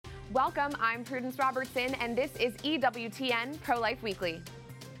Welcome, I'm Prudence Robertson, and this is EWTN Pro-Life Weekly.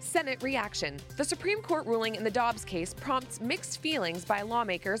 Senate reaction. The Supreme Court ruling in the Dobbs case prompts mixed feelings by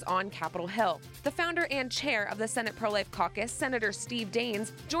lawmakers on Capitol Hill. The founder and chair of the Senate Pro-Life Caucus, Senator Steve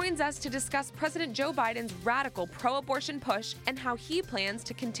Daines, joins us to discuss President Joe Biden's radical pro-abortion push and how he plans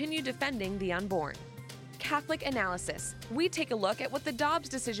to continue defending the unborn. Catholic analysis. We take a look at what the Dobbs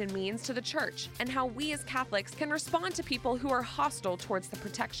decision means to the church and how we as Catholics can respond to people who are hostile towards the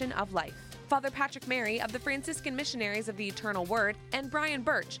protection of life. Father Patrick Mary of the Franciscan Missionaries of the Eternal Word and Brian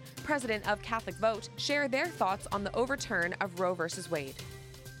Birch, president of Catholic Vote, share their thoughts on the overturn of Roe v. Wade.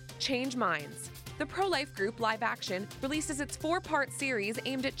 Change minds. The pro-life group Live Action releases its 4-part series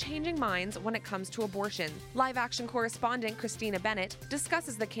aimed at changing minds when it comes to abortion. Live Action correspondent Christina Bennet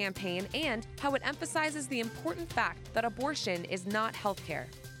discusses the campaign and how it emphasizes the important fact that abortion is not healthcare.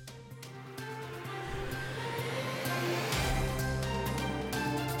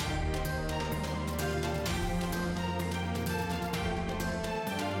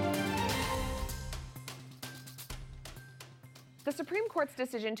 The Supreme Court's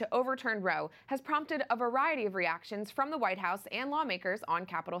decision to overturn Roe has prompted a variety of reactions from the White House and lawmakers on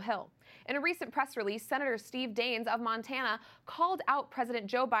Capitol Hill. In a recent press release, Senator Steve Daines of Montana called out President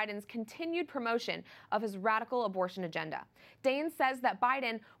Joe Biden's continued promotion of his radical abortion agenda. Daines says that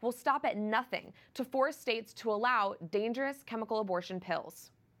Biden will stop at nothing to force states to allow dangerous chemical abortion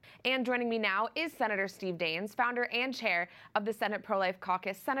pills. And joining me now is Senator Steve Daines, founder and chair of the Senate Pro-Life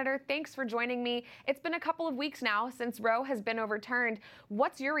Caucus. Senator, thanks for joining me. It's been a couple of weeks now since Roe has been overturned.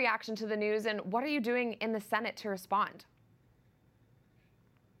 What's your reaction to the news, and what are you doing in the Senate to respond?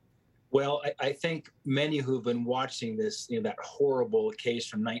 Well, I think many who've been watching this, that horrible case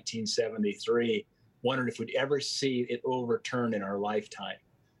from 1973, wondered if we'd ever see it overturned in our lifetime.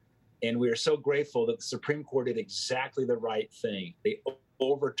 And we are so grateful that the Supreme Court did exactly the right thing. They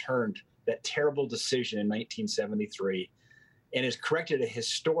overturned that terrible decision in 1973 and has corrected a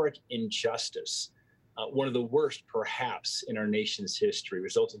historic injustice, one of the worst perhaps in our nation's history,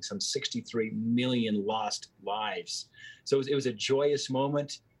 resulting in some 63 million lost lives. So it was a joyous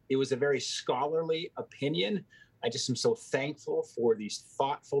moment. It was a very scholarly opinion. I just am so thankful for these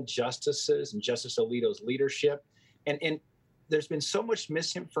thoughtful justices and Justice Alito's leadership. And there's been so much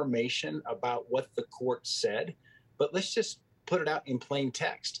misinformation about what the court said, but let's just put it out in plain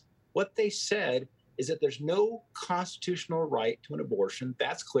text. What they said is that there's no constitutional right to an abortion.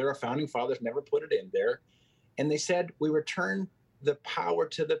 That's clear. Our founding fathers never put it in there. And they said we return the power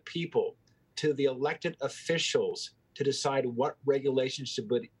to the people, to the elected officials, to decide what regulations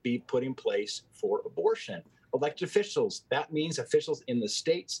should be put in place for abortion. Elected officials, that means officials in the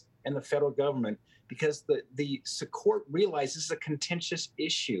states and the federal government, because the court realizes this is a contentious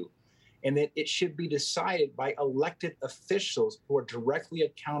issue and that it should be decided by elected officials who are directly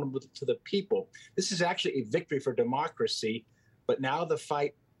accountable to the people. This is actually a victory for democracy, but now the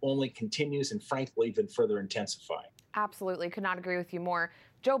fight only continues and frankly even further intensifying. Absolutely, could not agree with you more.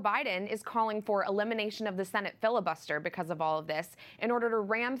 Joe Biden is calling for elimination of the Senate filibuster because of all of this in order to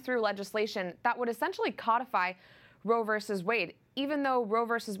ram through legislation that would essentially codify Roe versus Wade, even though Roe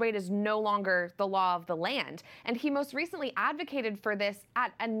versus Wade is no longer the law of the land. And he most recently advocated for this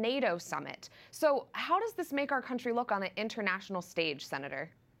at a NATO summit. So how does this make our country look on the international stage,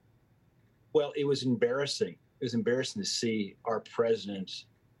 Senator? Well, it was embarrassing. It was embarrassing to see our president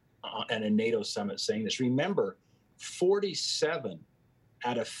at a NATO summit saying this. Remember, 47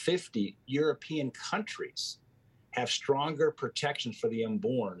 out of 50 European countries have stronger protections for the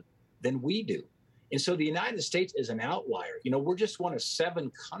unborn than we do. And so the United States is an outlier. We're just one of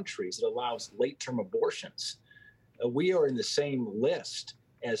 7 countries that allows late-term abortions. We are in the same list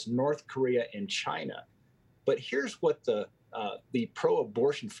as North Korea and China. But here's what the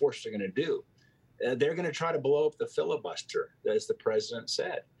pro-abortion forces are going to do. They're going to try to blow up the filibuster, as the president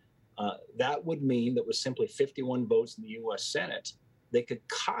said. That would mean that with simply 51 votes in the U.S. Senate, they could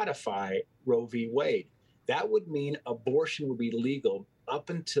codify Roe v. Wade. That would mean abortion would be legal up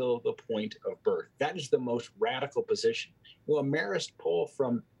until the point of birth. That is the most radical position. A Marist poll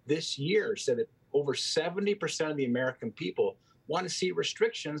from this year said that over 70% of the American people want to see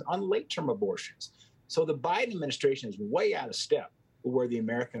restrictions on late-term abortions. So the Biden administration is way out of step with where the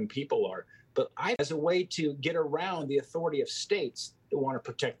American people are. But as a way to get around the authority of states that want to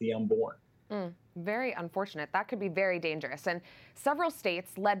protect the unborn. Very unfortunate. That could be very dangerous. And several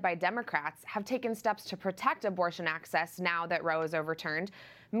states led by Democrats have taken steps to protect abortion access now that Roe is overturned.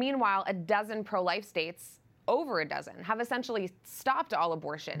 Meanwhile, a dozen pro-life states, over a dozen, have essentially stopped all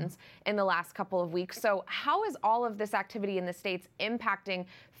abortions in the last couple of weeks. So how is all of this activity in the states impacting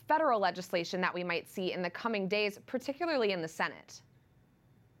federal legislation that we might see in the coming days, particularly in the Senate?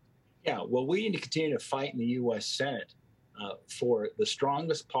 Yeah, well, we need to continue to fight in the U.S. Senate for the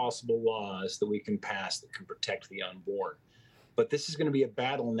strongest possible laws that we can pass that can protect the unborn. But this is going to be a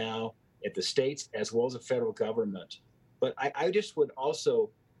battle now at the states as well as the federal government. But I just would also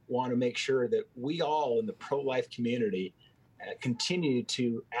want to make sure that we all in the pro-life community continue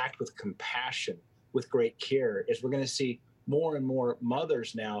to act with compassion, with great care, as we're going to see more and more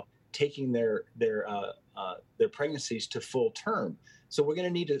mothers now taking their pregnancies to full term. So we're going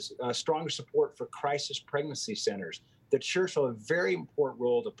to need a stronger support for crisis pregnancy centers. The church will have a very important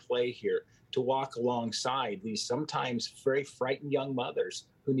role to play here to walk alongside these sometimes very frightened young mothers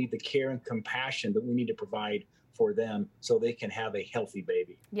who need the care and compassion that we need to provide for them so they can have a healthy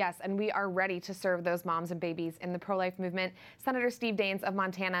baby. Yes, and we are ready to serve those moms and babies in the pro-life movement. Senator Steve Daines of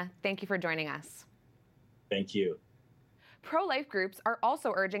Montana, thank you for joining us. Thank you. Pro-life groups are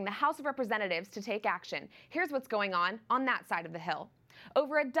also urging the House of Representatives to take action. Here's what's going on that side of the Hill.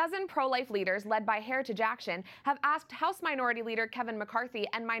 Over a dozen pro-life leaders led by Heritage Action have asked House Minority Leader Kevin McCarthy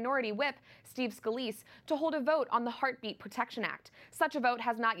and Minority Whip Steve Scalise to hold a vote on the Heartbeat Protection Act. Such a vote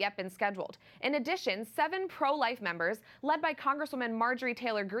has not yet been scheduled. In addition, 7 pro-life members, led by Congresswoman Marjorie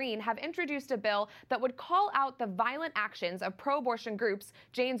Taylor Greene, have introduced a bill that would call out the violent actions of pro-abortion groups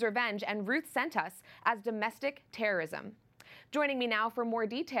Jane's Revenge and Ruth Sent Us as domestic terrorism. Joining me now for more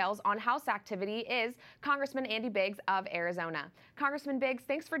details on House activity is Congressman Andy Biggs of Arizona. Congressman Biggs,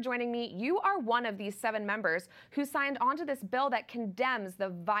 thanks for joining me. You are one of these 7 members who signed onto this bill that condemns the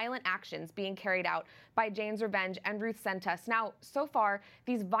violent actions being carried out by Jane's Revenge and Ruth Sent Us. Now, so far,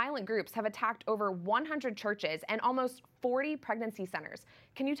 these violent groups have attacked over 100 churches and almost 40 pregnancy centers.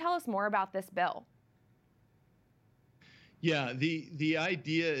 Can you tell us more about this bill? Yeah, the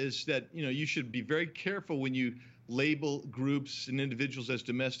idea is that, you should be very careful when you label groups and individuals as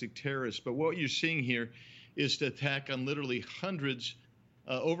domestic terrorists. But what you're seeing here is the attack on literally hundreds,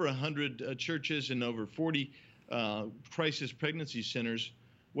 over 100 churches and over 40 crisis pregnancy centers.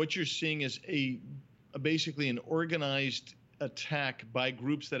 What you're seeing is basically an organized attack by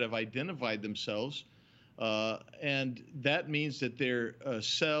groups that have identified themselves. And that means that they're a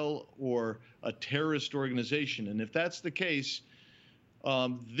cell or a terrorist organization. And if that's the case,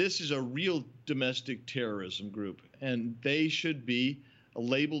 this is a real domestic terrorism group, and they should be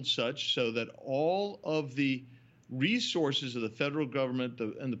labeled such so that all of the resources of the federal government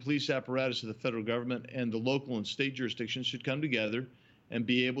and the police apparatus of the federal government and the local and state jurisdictions should come together and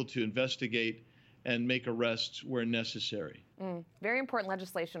be able to investigate and make arrests where necessary. Very important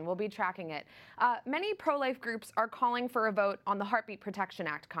legislation. We'll be tracking it. Many pro-life groups are calling for a vote on the Heartbeat Protection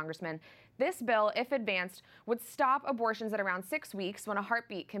Act, Congressman. This bill, if advanced, would stop abortions at around 6 weeks when a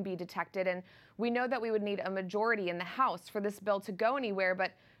heartbeat can be detected. And we know that we would need a majority in the House for this bill to go anywhere.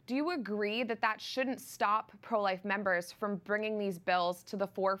 But do you agree that that shouldn't stop pro-life members from bringing these bills to the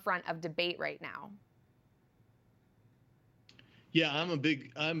forefront of debate right now? Yeah,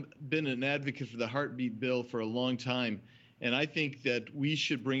 I've been an advocate for the heartbeat bill for a long time. And I think that we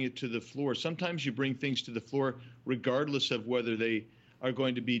should bring it to the floor. Sometimes you bring things to the floor regardless of whether they are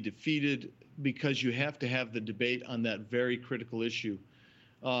going to be defeated, because you have to have the debate on that very critical issue.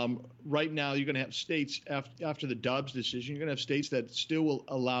 Right now, you're going to have states, after the Dobbs decision, you're going to have states that still will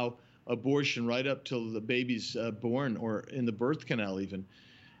allow abortion right up till the baby's born or in the birth canal even,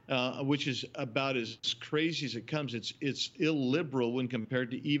 which is about as crazy as it comes. It's illiberal when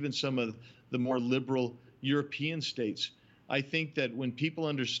compared to even some of the more liberal European states. I think that when people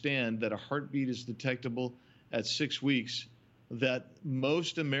understand that a heartbeat is detectable at 6 weeks, that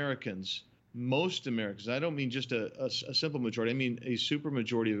most Americans, I don't mean just a simple majority, I mean a super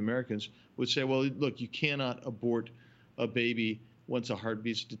majority of Americans would say, well, look, you cannot abort a baby once a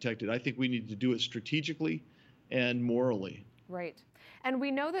heartbeat is detected. I think we need to do it strategically and morally. Right. And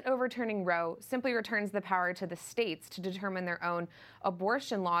we know that overturning Roe simply returns the power to the states to determine their own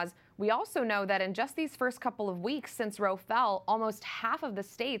abortion laws. We also know that in just these first couple of weeks since Roe fell, almost half of the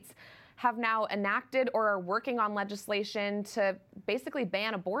states have now enacted or are working on legislation to basically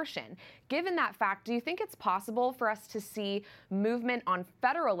ban abortion. Given that fact, do you think it's possible for us to see movement on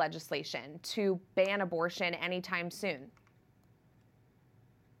federal legislation to ban abortion anytime soon?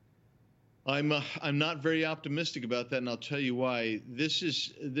 I'm not very optimistic about that, and I'll tell you why. This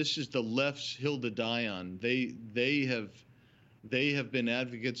is the left's hill to die on. They have been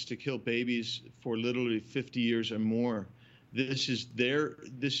advocates to kill babies for literally 50 years or more. This is their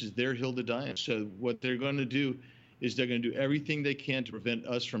hill to die on. So what they're going to do is they're going to do everything they can to prevent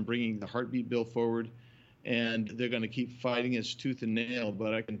us from bringing the heartbeat bill forward, and they're going to keep fighting us tooth and nail.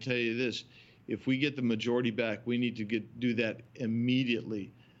 But I can tell you this: if we get the majority back, we need to do that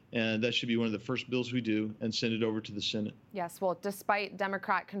immediately. And that should be one of the first bills we do and send it over to the Senate. Yes, well, despite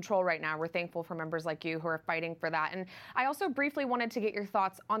Democrat control right now, we're thankful for members like you who are fighting for that. And I also briefly wanted to get your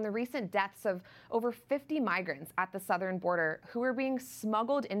thoughts on the recent deaths of over 50 migrants at the southern border who are being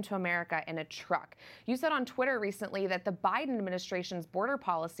smuggled into America in a truck. You said on Twitter recently that the Biden administration's border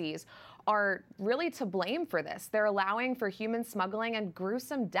policies are really to blame for this. They're allowing for human smuggling and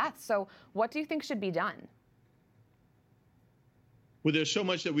gruesome deaths. So what do you think should be done? Well, there's so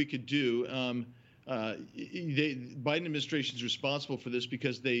much that we could do. The Biden administration is responsible for this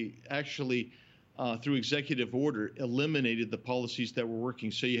because they actually, through executive order, eliminated the policies that were working.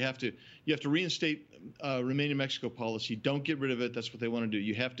 So you have to reinstate Remain in Mexico policy. Don't get rid of it. That's what they want to do.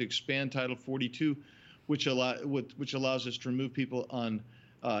 You have to expand Title 42, which allows us to remove people on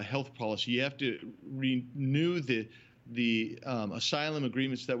health policy. You have to renew the asylum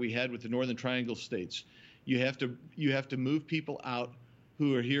agreements that we had with the Northern Triangle states. You have to move people out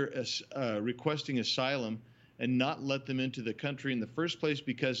who are here as, requesting asylum and not let them into the country in the first place,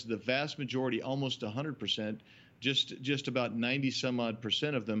 because the vast majority, almost 100%, just about 90 some odd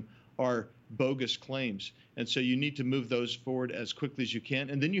percent of them are bogus claims. And so you need to move those forward as quickly as you can.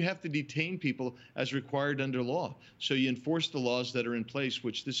 And then you have to detain people as required under law. So you enforce the laws that are in place,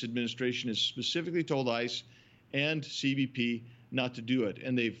 which this administration has specifically told ICE and CBP not to do it.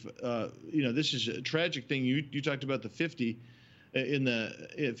 And they've, this is a tragic thing. You talked about the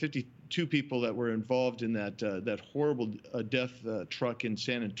 52 people that were involved in that horrible death truck in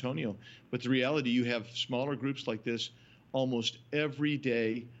San Antonio. But the reality, you have smaller groups like this almost every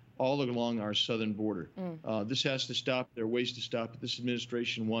day all along our southern border. This has to stop. There are ways to stop it. This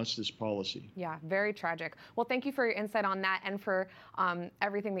administration wants this policy. Yeah, very tragic. Well, thank you for your insight on that and for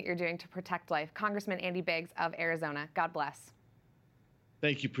everything that you're doing to protect life. Congressman Andy Biggs of Arizona. God bless.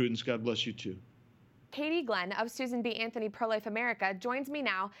 Thank you, Prudence. God bless you, too. Katie Glenn of Susan B. Anthony Pro-Life America joins me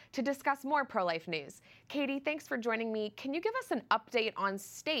now to discuss more pro-life news. Katie, thanks for joining me. Can you give us an update on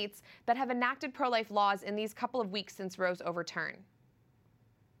states that have enacted pro-life laws in these couple of weeks since Roe's overturn?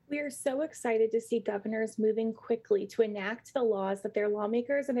 We are so excited to see governors moving quickly to enact the laws that their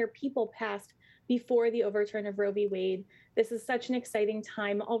lawmakers and their people passed before the overturn of Roe v. Wade. This is such an exciting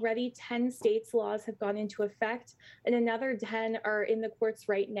time. Already 10 states' laws have gone into effect, and another 10 are in the courts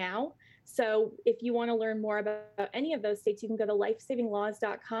right now. So if you want to learn more about any of those states, you can go to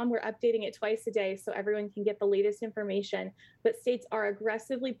lifesavinglaws.com. We're updating it twice a day so everyone can get the latest information. But states are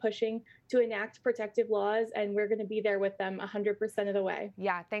aggressively pushing to enact protective laws, and we're going to be there with them 100% of the way.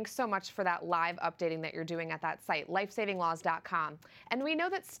 Yeah, thanks so much for that live updating that you're doing at that site, lifesavinglaws.com. And we know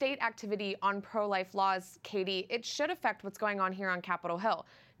that state activity on pro-life laws, Katie, it should affect what's going on here on Capitol Hill.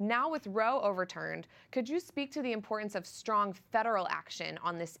 Now with Roe overturned, could you speak to the importance of strong federal action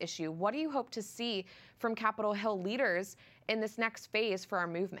on this issue? What do you hope to see from Capitol Hill leaders in this next phase for our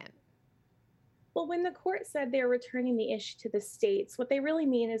movement? Well, when the court said they're returning the issue to the states, what they really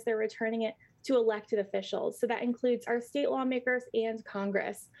mean is they're returning it to elected officials. So that includes our state lawmakers and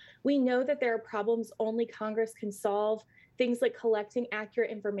Congress. We know that there are problems only Congress can solve. Things like collecting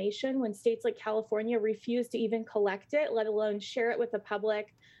accurate information when states like California refuse to even collect it, let alone share it with the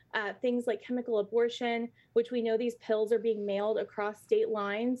public. Things like chemical abortion, which we know these pills are being mailed across state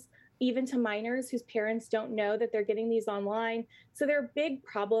lines, even to minors whose parents don't know that they're getting these online. So there are big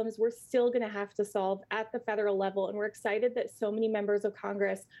problems we're still going to have to solve at the federal level. And we're excited that so many members of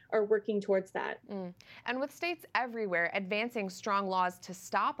Congress are working towards that. And with states everywhere advancing strong laws to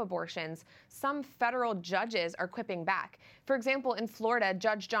stop abortions, some federal judges are quipping back. For example, in Florida,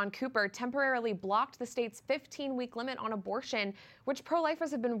 Judge John Cooper temporarily blocked the state's 15-week limit on abortion, which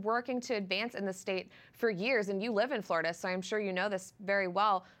pro-lifers have been working to advance in the state for years. And you live in Florida, so I'm sure you know this very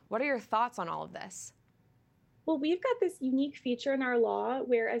well. What are your thoughts on all of this? Well, we've got this unique feature in our law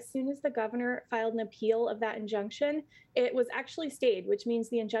where as soon as the governor filed an appeal of that injunction, it was actually stayed, which means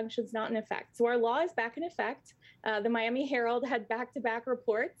the injunction's not in effect. So our law is back in effect. The Miami Herald had back-to-back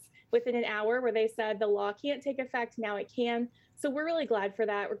reports within an hour where they said the law can't take effect, now it can. So we're really glad for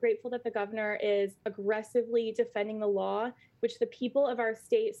that. We're grateful that the governor is aggressively defending the law, which the people of our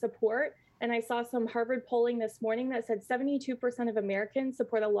state support. And I saw some Harvard polling this morning that said 72% of Americans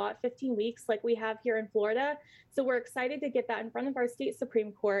support a law at 15 weeks like we have here in Florida. So we're excited to get that in front of our state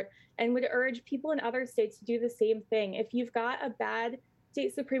Supreme Court and would urge people in other states to do the same thing. If you've got a bad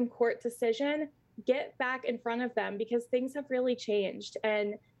state Supreme Court decision, get back in front of them because things have really changed.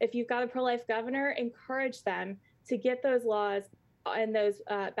 And if you've got a pro-life governor, encourage them to get those laws and those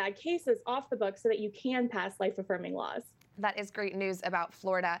bad cases off the books so that you can pass life-affirming laws. That is great news about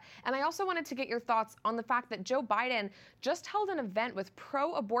Florida. And I also wanted to get your thoughts on the fact that Joe Biden just held an event with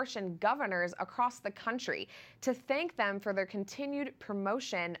pro-abortion governors across the country to thank them for their continued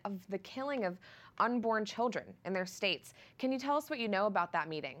promotion of the killing of unborn children in their states. Can you tell us what you know about that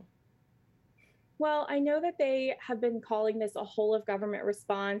meeting? Well, I know that they have been calling this a whole of government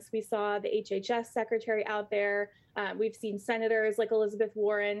response. We saw the HHS secretary out there. We've seen senators like Elizabeth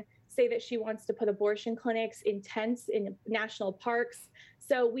Warren say that she wants to put abortion clinics in tents in national parks.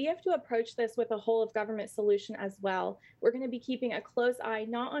 So we have to approach this with a whole of government solution as well. We're going to be keeping a close eye,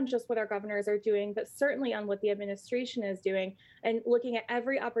 not on just what our governors are doing, but certainly on what the administration is doing and looking at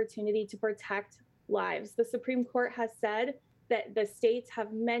every opportunity to protect lives. The Supreme Court has said that the states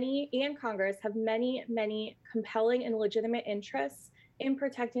have many, and Congress have many compelling and legitimate interests in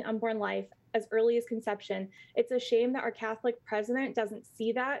protecting unborn life as early as conception. It's a shame that our Catholic president doesn't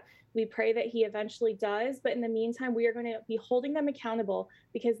see that. We pray that he eventually does. But in the meantime, we are going to be holding them accountable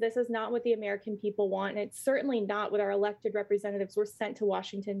because this is not what the American people want. And it's certainly not what our elected representatives were sent to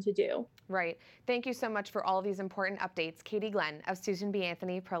Washington to do. Right. Thank you so much for all of these important updates. Katie Glenn of Susan B.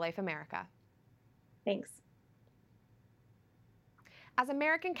 Anthony Pro-Life America. Thanks. As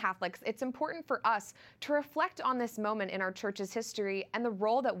American Catholics, it's important for us to reflect on this moment in our church's history and the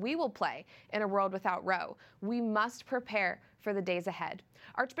role that we will play in a world without Roe. We must prepare for the days ahead.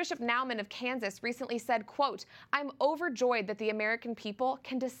 Archbishop Naumann of Kansas recently said, quote, "I'm overjoyed that the American people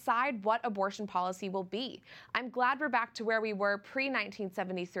can decide what abortion policy will be. I'm glad we're back to where we were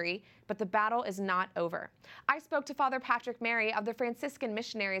pre-1973, but the battle is not over." I spoke to Father Patrick Mary of the Franciscan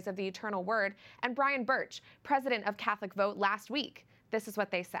Missionaries of the Eternal Word and Brian Birch, president of Catholic Vote, last week. This is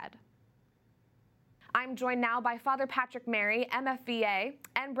what they said. I'm joined now by Father Patrick Mary, MFVA,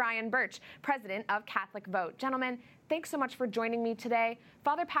 and Brian Birch, president of Catholic Vote. Gentlemen, thanks so much for joining me today.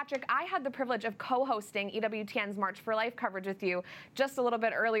 Father Patrick, I had the privilege of co-hosting EWTN's March for Life coverage with you just a little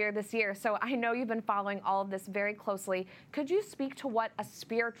bit earlier this year, so I know you've been following all of this very closely. Could you speak to what a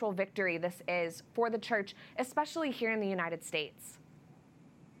spiritual victory this is for the church, especially here in the United States?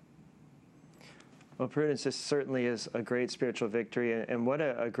 Well, Prudence, this certainly is a great spiritual victory, and what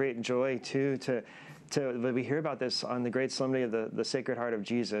a great joy, too, we hear about this on the great solemnity of the Sacred Heart of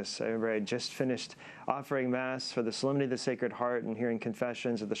Jesus. I remember I just finished offering Mass for the Solemnity of the Sacred Heart and hearing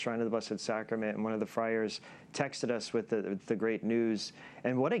confessions at the Shrine of the Blessed Sacrament, and one of the friars texted us with the great news.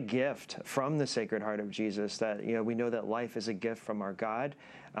 And what a gift from the Sacred Heart of Jesus that, we know that life is a gift from our God,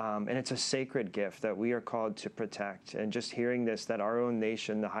 and it's a sacred gift that we are called to protect. And just hearing this, that our own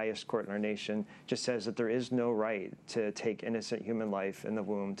nation, the highest court in our nation, just says that there is no right to take innocent human life in the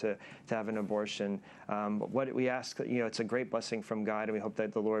womb, to have an abortion. What we ask, it's a great blessing from God, and we hope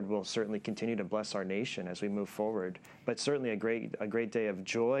that the Lord will certainly continue to bless our nation as we move forward. But certainly a great day of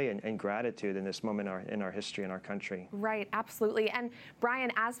joy and gratitude in this moment in our history in our country. Right, absolutely. And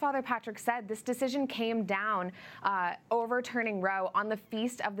Brian, as Father Patrick said, this decision came down overturning Roe on the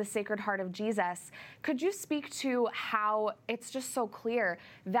Feast of the Sacred Heart of Jesus. Could you speak to how it's just so clear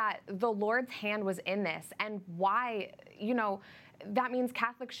that the Lord's hand was in this and why, that means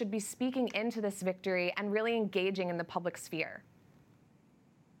Catholics should be speaking into this victory and really engaging in the public sphere?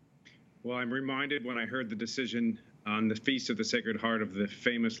 Well, I'm reminded when I heard the decision on the Feast of the Sacred Heart of the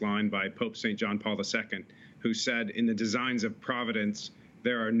famous line by Pope St. John Paul II, who said, "In the designs of providence,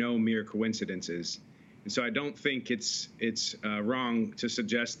 there are no mere coincidences." And so I don't think it's wrong to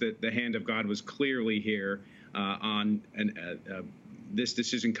suggest that the hand of God was clearly here on this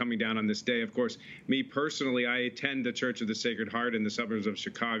decision coming down on this day. Of course, me personally, I attend the Church of the Sacred Heart in the suburbs of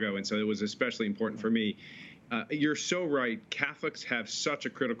Chicago, and so it was especially important for me. You're so right. Catholics have such a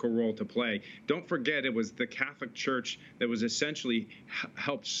critical role to play. Don't forget, it was the Catholic Church that was essentially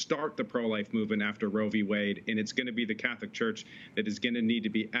helped start the pro-life movement after Roe v. Wade, and it's going to be the Catholic Church that is going to need to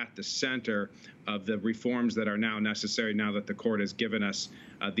be at the center of the reforms that are now necessary now that the court has given us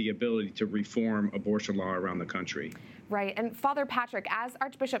the ability to reform abortion law around the country. Right. And Father Patrick, as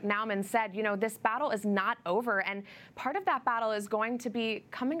Archbishop Naumann said, this battle is not over. And part of that battle is going to be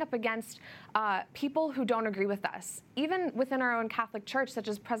coming up against people who don't agree with us, even within our own Catholic Church, such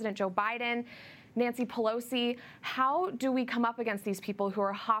as President Joe Biden, Nancy Pelosi. How do we come up against these people who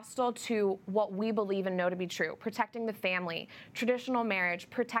are hostile to what we believe and know to be true, protecting the family, traditional marriage,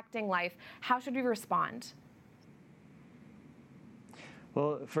 protecting life? How should we respond?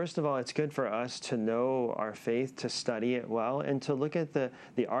 Well, first of all, it's good for us to know our faith, to study it well, and to look at the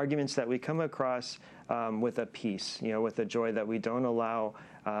arguments that we come across with a peace, with a joy, that we don't allow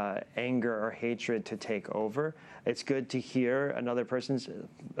anger or hatred to take over. It's good to hear another person's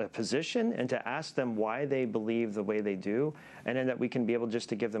position and to ask them why they believe the way they do, and then that we can be able just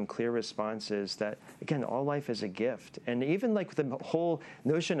to give them clear responses that, again, all life is a gift. And even like the whole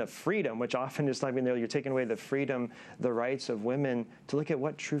notion of freedom, which often is like, you're taking away the freedom, the rights of women, to look at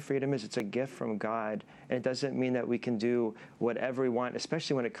what true freedom is. It's a gift from God, and it doesn't mean that we can do whatever we want,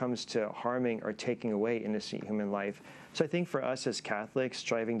 especially when it comes to harming or taking away innocent human life. So I think for us as Catholics,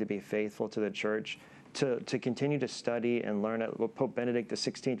 striving to be faithful to the Church, to continue to study and learn what Pope Benedict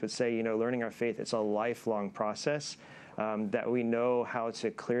XVI would say, learning our faith, it's a lifelong process, that we know how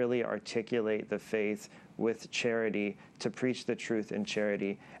to clearly articulate the faith with charity, to preach the truth in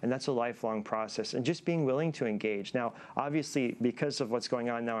charity. And that's a lifelong process, and just being willing to engage. Now, obviously, because of what's going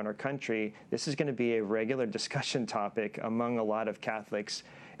on now in our country, this is going to be a regular discussion topic among a lot of Catholics.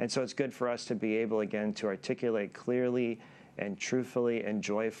 And so it's good for us to be able, again, to articulate clearly and truthfully and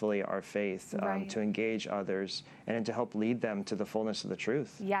joyfully our faith, to engage others and to help lead them to the fullness of the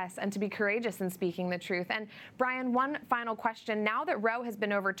truth. Yes, and to be courageous in speaking the truth. And Brian, one final question. Now that Roe has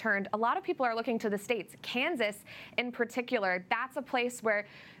been overturned, a lot of people are looking to the states. Kansas in particular, that's a place where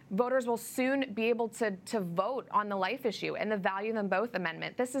voters will soon be able to vote on the life issue and the Value Them Both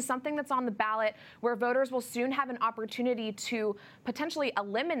Amendment. This is something that's on the ballot where voters will soon have an opportunity to potentially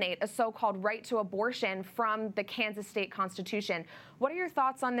eliminate a so-called right to abortion from the Kansas state constitution. What are your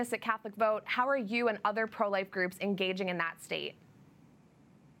thoughts on this at Catholic Vote? How are you and other pro-life groups engaging in that state?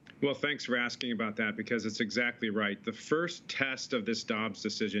 Well, thanks for asking about that, because it's exactly right. The first test of this Dobbs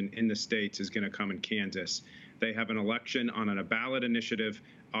decision in the states is going to come in Kansas. They have an election on a ballot initiative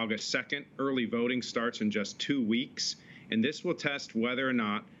August 2nd. Early voting starts in just 2 weeks. And this will test whether or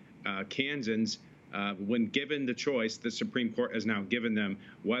not Kansans, when given the choice, the Supreme Court has now given them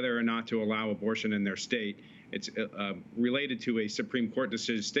whether or not to allow abortion in their state. It's related to a Supreme Court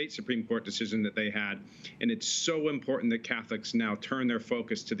decision, state Supreme Court decision that they had. And it's so important that Catholics now turn their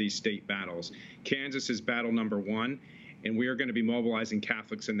focus to these state battles. Kansas is battle number one. And we are going to be mobilizing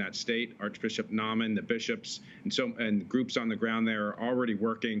Catholics in that state. Archbishop Naumann, the bishops, and groups on the ground there are already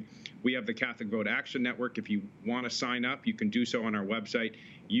working. We have the Catholic Vote Action Network. If you want to sign up, you can do so on our website.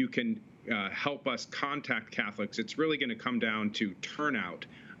 You can help us contact Catholics. It's really going to come down to turnout.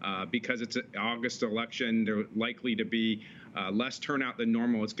 Because it's an August election, there's likely to be less turnout than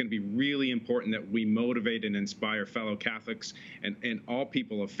normal. It's going to be really important that we motivate and inspire fellow Catholics and all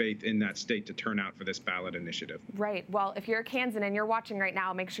people of faith in that state to turn out for this ballot initiative. Right. Well, if you're a Kansan and you're watching right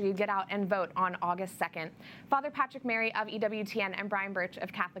now, make sure you get out and vote on August 2nd. Father Patrick Mary of EWTN and Brian Birch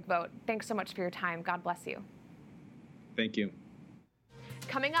of Catholic Vote, thanks so much for your time. God bless you. Thank you.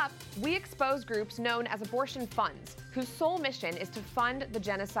 Coming up, we expose groups known as abortion funds, whose sole mission is to fund the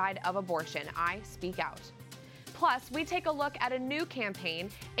genocide of abortion. I Speak Out. Plus, we take a look at a new campaign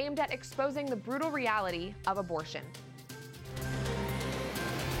aimed at exposing the brutal reality of abortion.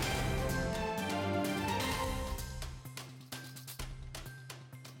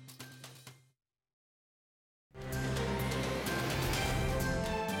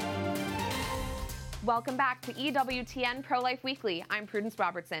 Welcome back to EWTN Pro-Life Weekly. I'm Prudence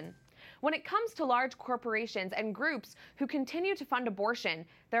Robertson. When it comes to large corporations and groups who continue to fund abortion,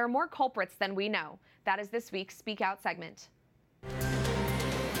 there are more culprits than we know. That is this week's Speak Out segment.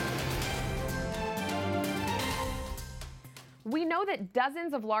 We know that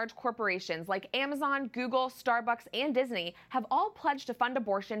dozens of large corporations like Amazon, Google, Starbucks, and Disney have all pledged to fund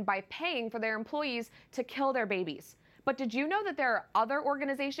abortion by paying for their employees to kill their babies. But did you know that there are other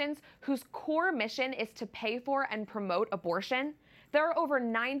organizations whose core mission is to pay for and promote abortion? There are over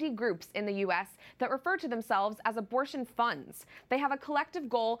 90 groups in the U.S. that refer to themselves as abortion funds. They have a collective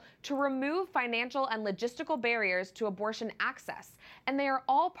goal to remove financial and logistical barriers to abortion access, and they are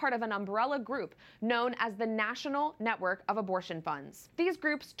all part of an umbrella group known as the National Network of Abortion Funds. These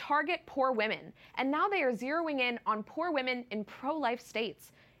groups target poor women, and now they are zeroing in on poor women in pro-life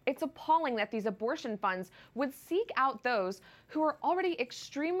states. It's appalling that these abortion funds would seek out those who are already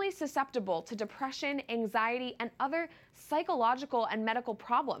extremely susceptible to depression, anxiety, and other psychological and medical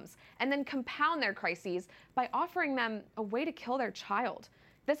problems, and then compound their crises by offering them a way to kill their child.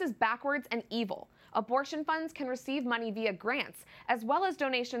 This is backwards and evil. Abortion funds can receive money via grants, as well as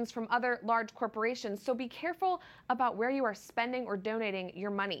donations from other large corporations, so be careful about where you are spending or donating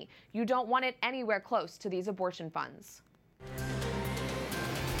your money. You don't want it anywhere close to these abortion funds.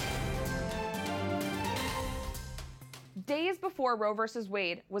 Days before Roe v.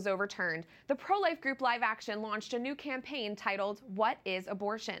 Wade was overturned, the pro-life group Live Action launched a new campaign titled, What is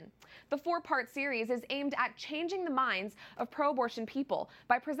Abortion? The 4-part series is aimed at changing the minds of pro-abortion people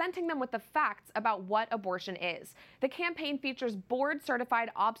by presenting them with the facts about what abortion is. The campaign features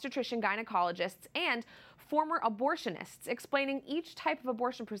board-certified obstetrician gynecologists and former abortionists explaining each type of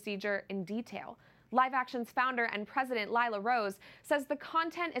abortion procedure in detail. Live Action's founder and president, Lila Rose, says the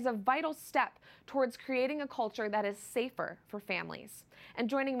content is a vital step towards creating a culture that is safer for families. And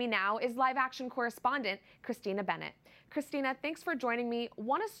joining me now is Live Action correspondent, Christina Bennet. Christina, thanks for joining me.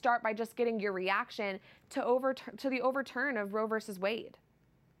 Want to start by just getting your reaction to the overturn of Roe versus Wade.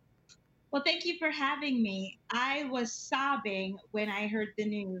 Well, thank you for having me. I was sobbing when I heard the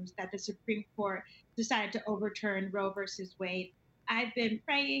news that the Supreme Court decided to overturn Roe versus Wade. I've been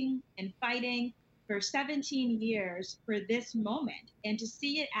praying and fighting for 17 years for this moment, and to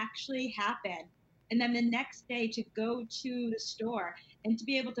see it actually happen, and then the next day to go to the store and to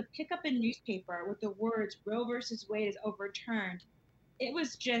be able to pick up a newspaper with the words Roe versus Wade is overturned, it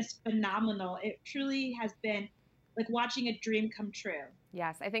was just phenomenal. It truly has been like watching a dream come true.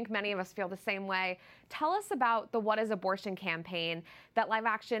 Yes, I think many of us feel the same way. Tell us about the What is Abortion campaign that Live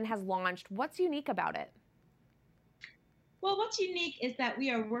Action has launched. What's unique about it? Well, what's unique is that we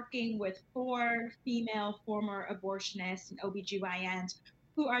are working with 4 female former abortionists and OBGYNs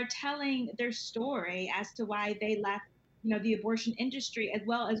who are telling their story as to why they left, the abortion industry, as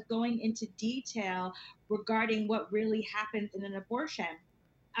well as going into detail regarding what really happens in an abortion.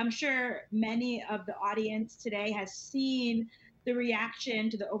 I'm sure many of the audience today has seen the reaction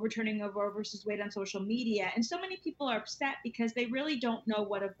to the overturning of Roe versus Wade on social media, and so many people are upset because they really don't know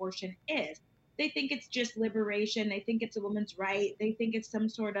what abortion is. They think it's just liberation. They think it's a woman's right. They think it's some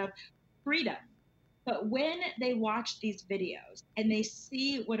sort of freedom. But when they watch these videos and they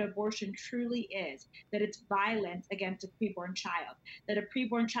see what abortion truly is, that it's violence against a preborn child, that a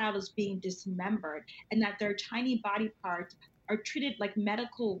preborn child is being dismembered, and that their tiny body parts are treated like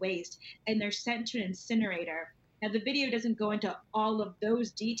medical waste and they're sent to an incinerator. Now, the video doesn't go into all of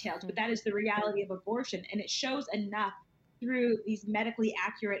those details, but that is the reality of abortion. And it shows enough through these medically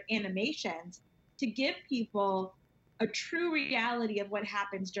accurate animations to give people a true reality of what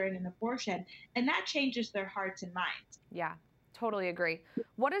happens during an abortion, and that changes their hearts and minds. Yeah, totally agree.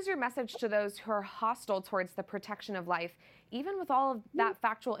 What is your message to those who are hostile towards the protection of life, even with all of that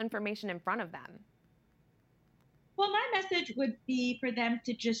factual information in front of them? Well, my message would be for them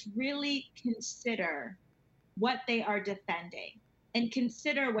to just really consider what they are defending and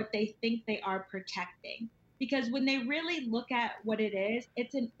consider what they think they are protecting. Because when they really look at what it is,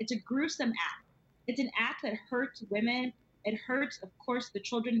 it's a gruesome act. It's an act that hurts women. It hurts, of course, the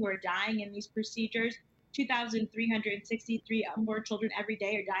children who are dying in these procedures. 2,363 unborn children every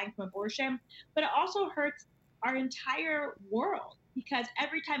day are dying from abortion. But it also hurts our entire world, because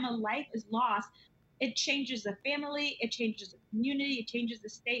every time a life is lost, it changes the family, it changes the community, it changes the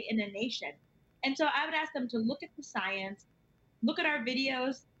state and the nation. And so I would ask them to look at the science, look at our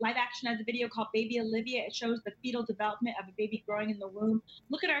videos. Live Action has a video called Baby Olivia. It shows the fetal development of a baby growing in the womb.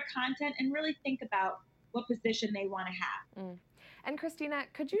 Look at our content and really think about what position they want to have. And Christina,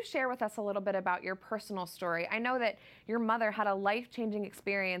 could you share with us a little bit about your personal story? I know that your mother had a life-changing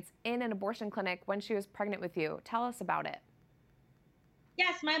experience in an abortion clinic when she was pregnant with you. Tell us about it.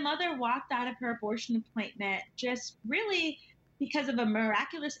 Yes, my mother walked out of her abortion appointment just really because of a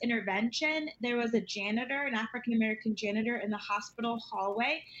miraculous intervention. There was a janitor, an African-American janitor in the hospital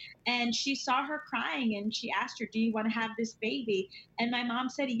hallway, and she saw her crying and she asked her, "Do you want to have this baby?" And my mom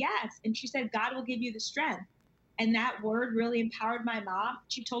said, "Yes." And she said, "God will give you the strength." And that word really empowered my mom.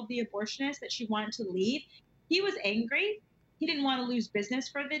 She told the abortionist that she wanted to leave. He was angry. He didn't want to lose business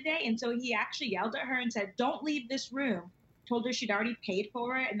for the day. And so he actually yelled at her and said, "Don't leave this room." Told her she'd already paid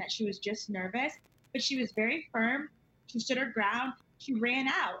for it and that she was just nervous. But she was very firm. She stood her ground. She ran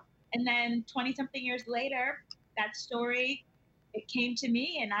out. And then 20-something years later, that story, it came to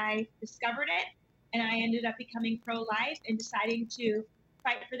me and I discovered it. And I ended up becoming pro-life and deciding to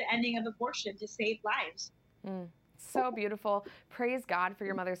fight for the ending of abortion to save lives. So beautiful. Praise God for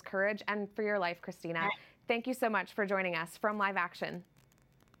your mother's courage and for your life, Christina. Thank you so much for joining us from Live Action.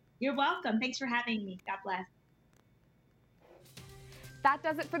 You're welcome. Thanks for having me. God bless. That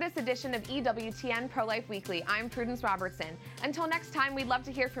does it for this edition of EWTN Pro-Life Weekly. I'm Prudence Robertson. Until next time, we'd love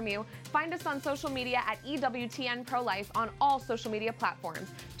to hear from you. Find us on social media at EWTN Pro-Life on all social media platforms.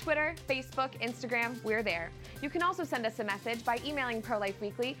 Twitter, Facebook, Instagram, we're there. You can also send us a message by emailing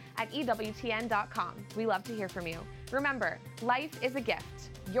ProLifeWeekly at EWTN.com. We love to hear from you. Remember, life is a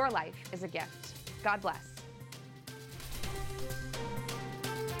gift. Your life is a gift. God bless.